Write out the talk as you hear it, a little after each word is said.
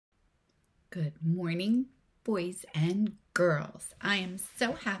Good morning, boys and girls. I am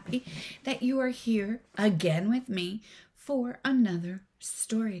so happy that you are here again with me for another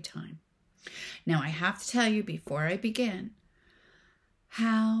story time. Now, I have to tell you before I begin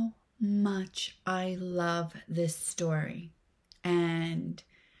how much I love this story, and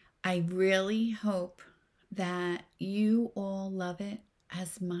I really hope that you all love it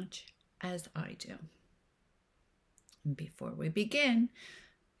as much as I do. And before we begin,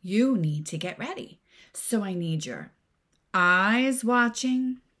 you need to get ready. So I need your eyes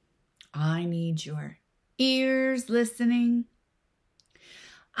watching. I need your ears listening.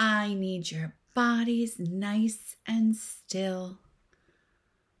 I need your bodies nice and still.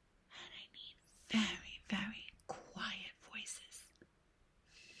 And I need very, very quiet voices.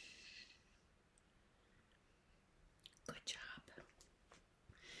 Good job.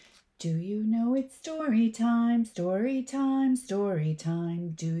 Do you know it's story time, story time, story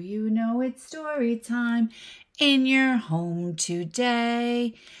time? Do you know it's story time in your home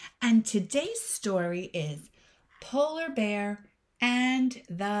today? And today's story is Polar Bear and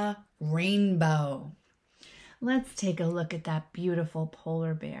the Rainbow. Let's take a look at that beautiful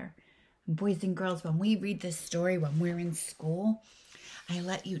polar bear. Boys and girls, when we read this story when we're in school, I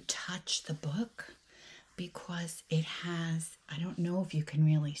let you touch the book because it has, I don't know if you can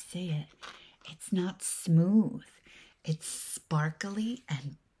really see it, it's not smooth. It's sparkly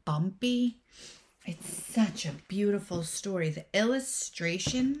and bumpy. It's such a beautiful story. The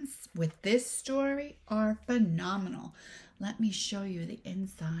illustrations with this story are phenomenal. Let me show you the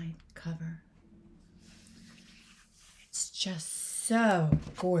inside cover. It's just so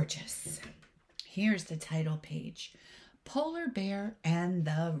gorgeous. Here's the title page, Polar Bear and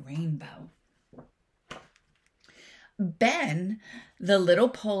the Rainbow. Ben, the little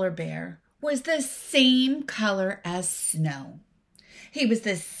polar bear, was the same color as snow. He was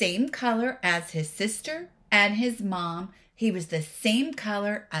the same color as his sister and his mom. He was the same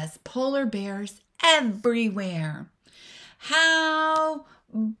color as polar bears everywhere. How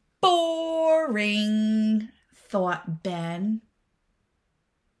boring, thought Ben.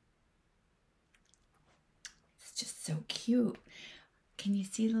 It's just so cute. Can you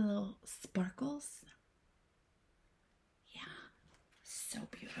see the little sparkles? So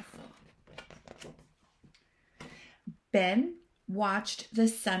beautiful. Ben watched the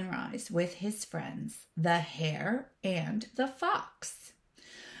sunrise with his friends, the hare and the fox.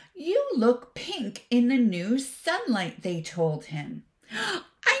 You look pink in the new sunlight, they told him.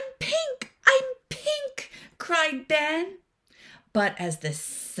 I'm pink, cried Ben. But as the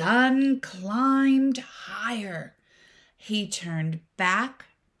sun climbed higher, he turned back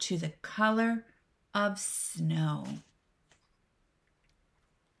to the color of snow.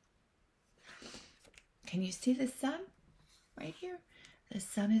 Can you see the sun right here? The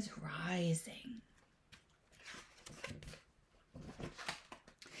sun is rising.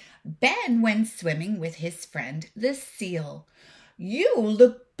 Ben went swimming with his friend, the seal. You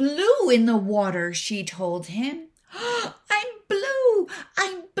look blue in the water, she told him. I'm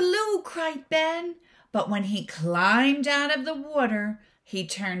blue, cried Ben. But when he climbed out of the water, he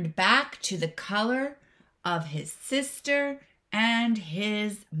turned back to the color of his sister and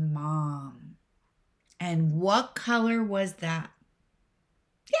his mom. And what color was that?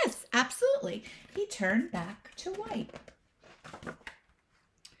 Yes, absolutely. He turned back to white.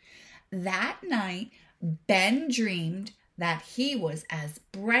 That night, Ben dreamed that he was as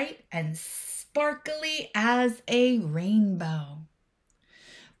bright and sparkly as a rainbow.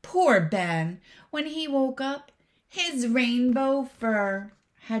 Poor Ben, when he woke up, his rainbow fur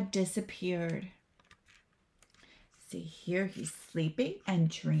had disappeared. See, here he's sleeping and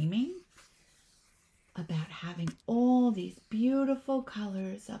dreaming about having all these beautiful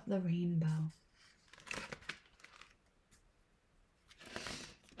colors of the rainbow.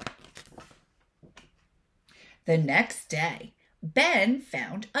 The next day, Ben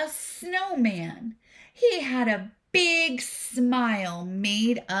found a snowman. He had a big smile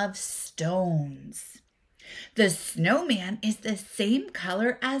made of stones. The snowman is the same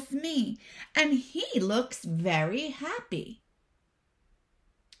color as me, and he looks very happy.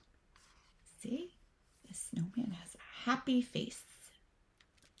 See? The snowman has a happy face.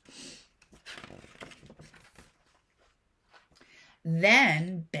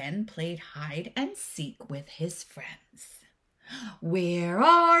 Then Ben played hide and seek with his friends. Where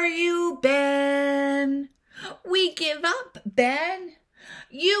are you, Ben? We give up, Ben.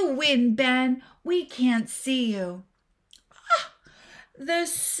 You win, Ben. We can't see you. The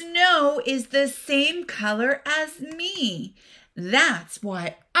snow is the same color as me. That's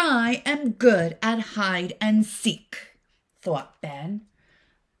why I am good at hide and seek, thought Ben.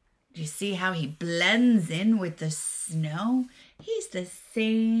 Do you see how he blends in with the snow? He's the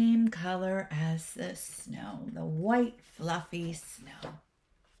same color as the snow, the white fluffy snow.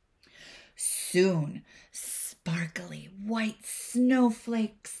 Soon, sparkly white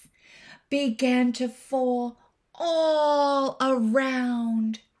snowflakes began to fall all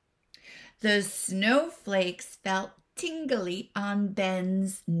around. The snowflakes felt tingly on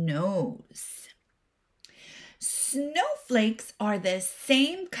Ben's nose. Snowflakes are the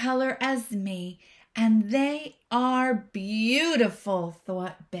same color as me, and they are beautiful,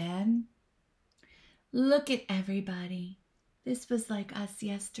 thought Ben. Look at everybody. This was like us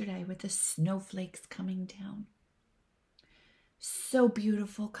yesterday with the snowflakes coming down. So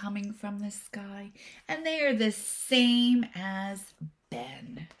beautiful coming from the sky, and they are the same as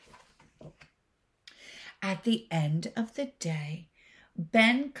Ben. At the end of the day,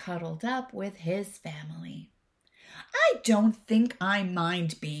 Ben cuddled up with his family. I don't think I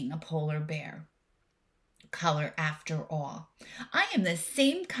mind being a polar bear color after all. I am the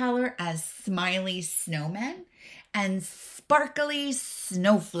same color as smiley snowmen and sparkly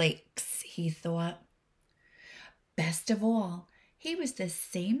snowflakes, he thought. Best of all, he was the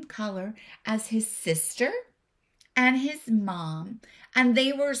same color as his sister and his mom, and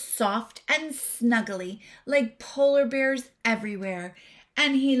they were soft and snuggly like polar bears everywhere,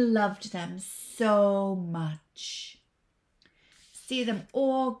 and he loved them so much. See them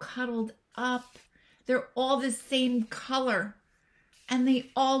all cuddled up. They're all the same color, and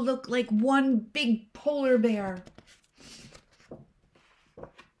they all look like one big polar bear.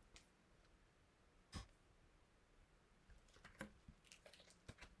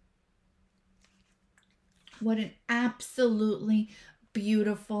 What an absolutely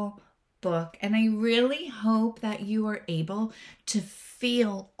beautiful book. And I really hope that you are able to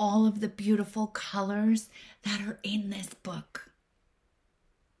feel all of the beautiful colors that are in this book.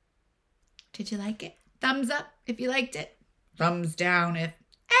 Did you like it? Thumbs up if you liked it. Thumbs down if,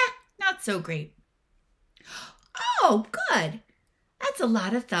 not so great. Oh, good. That's a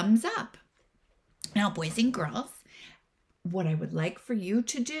lot of thumbs up. Now, boys and girls, what I would like for you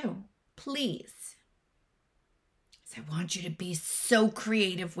to do, please, I want you to be so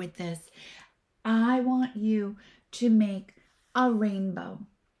creative with this. I want you to make a rainbow.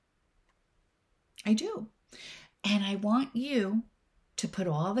 I do. And I want you to put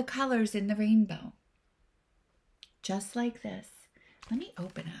all the colors in the rainbow. Just like this. Let me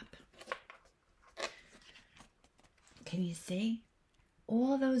open up. Can you see?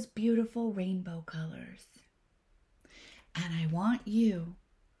 All those beautiful rainbow colors. And I want you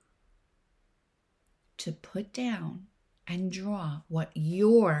to put down and draw what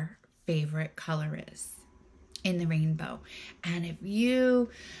your favorite color is in the rainbow. And if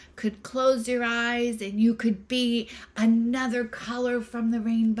you could close your eyes and you could be another color from the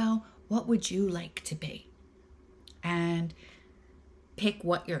rainbow, what would you like to be? And pick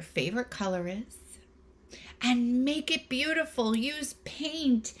what your favorite color is and make it beautiful. Use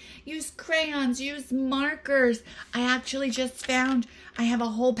paint, use crayons, use markers. I actually just found I have a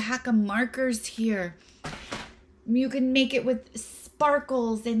whole pack of markers here. You can make it with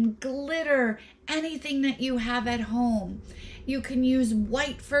sparkles and glitter, anything that you have at home. You can use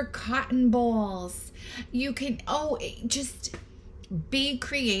white for cotton balls. You can, just be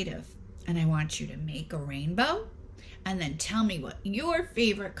creative. And I want you to make a rainbow and then tell me what your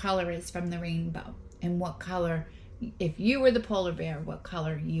favorite color is from the rainbow and what color, if you were the polar bear, what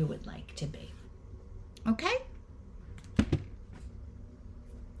color you would like to be. Okay?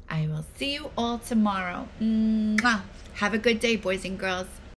 I will see you all tomorrow. Mwah. Have a good day, boys and girls.